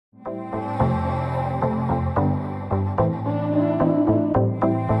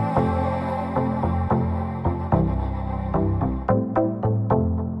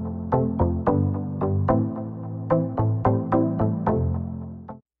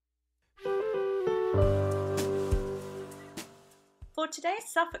For today's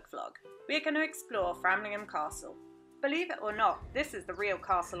Suffolk vlog, we are going to explore Framlingham Castle. Believe it or not, this is the real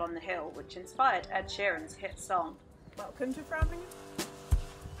castle on the hill which inspired Ed Sheeran's hit song. Welcome to Framlingham.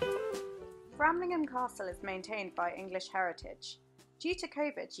 Framlingham Castle is maintained by English Heritage. Due to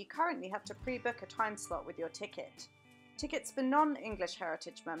COVID, you currently have to pre-book a time slot with your ticket. Tickets for non-English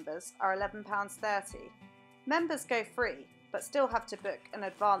Heritage members are £11.30. Members go free, but still have to book an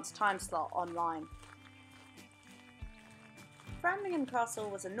advanced time slot online. Framlingham Castle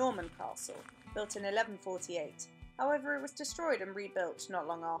was a Norman castle, built in 1148. However, it was destroyed and rebuilt not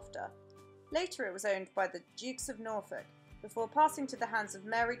long after. Later it was owned by the Dukes of Norfolk, before passing to the hands of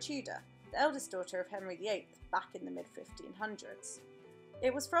Mary Tudor, the eldest daughter of Henry VIII, back in the mid-1500s.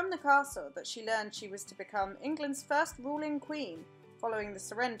 It was from the castle that she learned she was to become England's first ruling queen, following the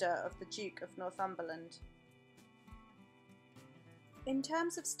surrender of the Duke of Northumberland. In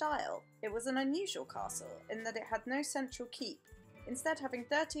terms of style, it was an unusual castle in that it had no central keep, instead having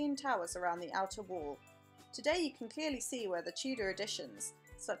 13 towers around the outer wall. Today you can clearly see where the Tudor additions,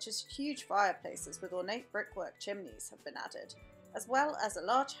 such as huge fireplaces with ornate brickwork chimneys, have been added, as well as a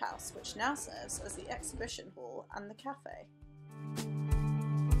large house which now serves as the exhibition hall and the cafe.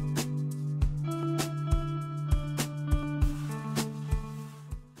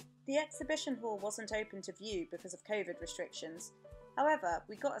 The exhibition hall wasn't open to view because of COVID restrictions. However,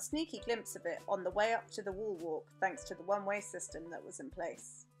 we got a sneaky glimpse of it on the way up to the wall walk thanks to the one-way system that was in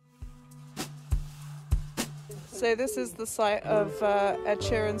place. So this is the site of Ed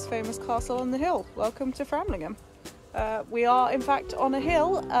Sheeran's famous castle on the hill. Welcome to Framlingham. We are in fact on a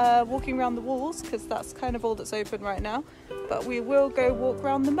hill, walking around the walls because that's kind of all that's open right now, but we will go walk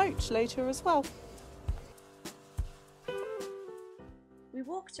around the moat later as well. We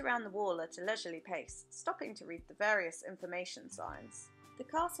walked around the wall at a leisurely pace, stopping to read the various information signs. The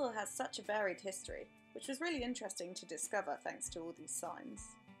castle has such a varied history, which was really interesting to discover thanks to all these signs.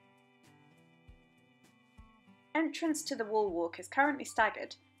 Entrance to the wall walk is currently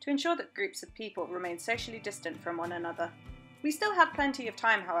staggered to ensure that groups of people remain socially distant from one another. We still had plenty of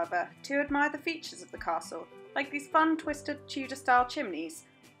time, however, to admire the features of the castle, like these fun twisted Tudor-style chimneys,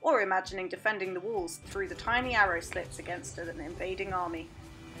 or imagining defending the walls through the tiny arrow slits against an invading army.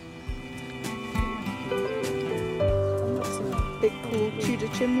 Lots of big cool Tudor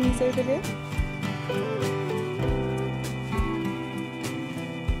chimneys over here.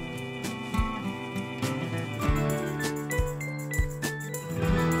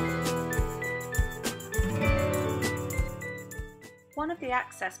 One of the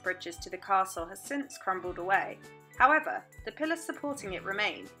access bridges to the castle has since crumbled away. However, the pillars supporting it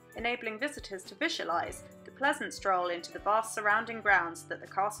remain, enabling visitors to visualise the pleasant stroll into the vast surrounding grounds that the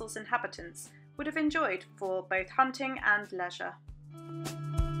castle's inhabitants would have enjoyed for both hunting and leisure.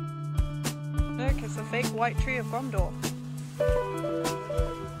 Look, it's a fake white tree of Gondor.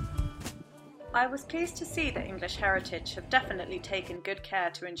 I was pleased to see that English Heritage have definitely taken good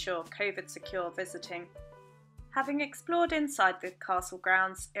care to ensure COVID-secure visiting. Having explored inside the castle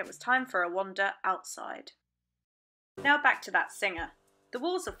grounds, it was time for a wander outside. Now back to that singer. The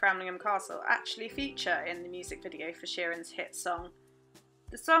walls of Framlingham Castle actually feature in the music video for Sheeran's hit song.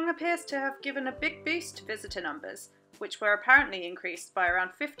 The song appears to have given a big boost to visitor numbers, which were apparently increased by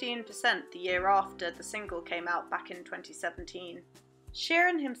around 15% the year after the single came out back in 2017.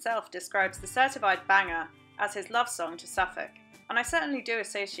 Sheeran himself describes the certified banger as his love song to Suffolk, and I certainly do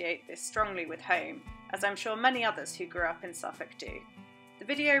associate this strongly with home, as I'm sure many others who grew up in Suffolk do. The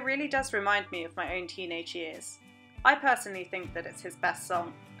video really does remind me of my own teenage years. I personally think that it's his best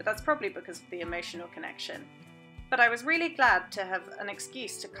song, but that's probably because of the emotional connection. But I was really glad to have an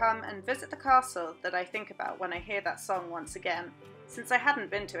excuse to come and visit the castle that I think about when I hear that song once again, since I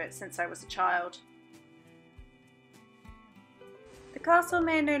hadn't been to it since I was a child. The castle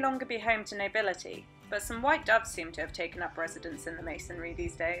may no longer be home to nobility, but some white doves seem to have taken up residence in the masonry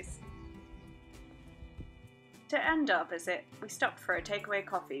these days. To end our visit, we stopped for a takeaway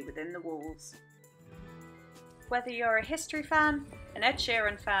coffee within the walls. Whether you're a history fan, an Ed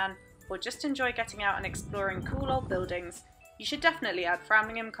Sheeran fan, or just enjoy getting out and exploring cool old buildings, you should definitely add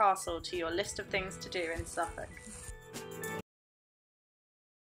Framlingham Castle to your list of things to do in Suffolk.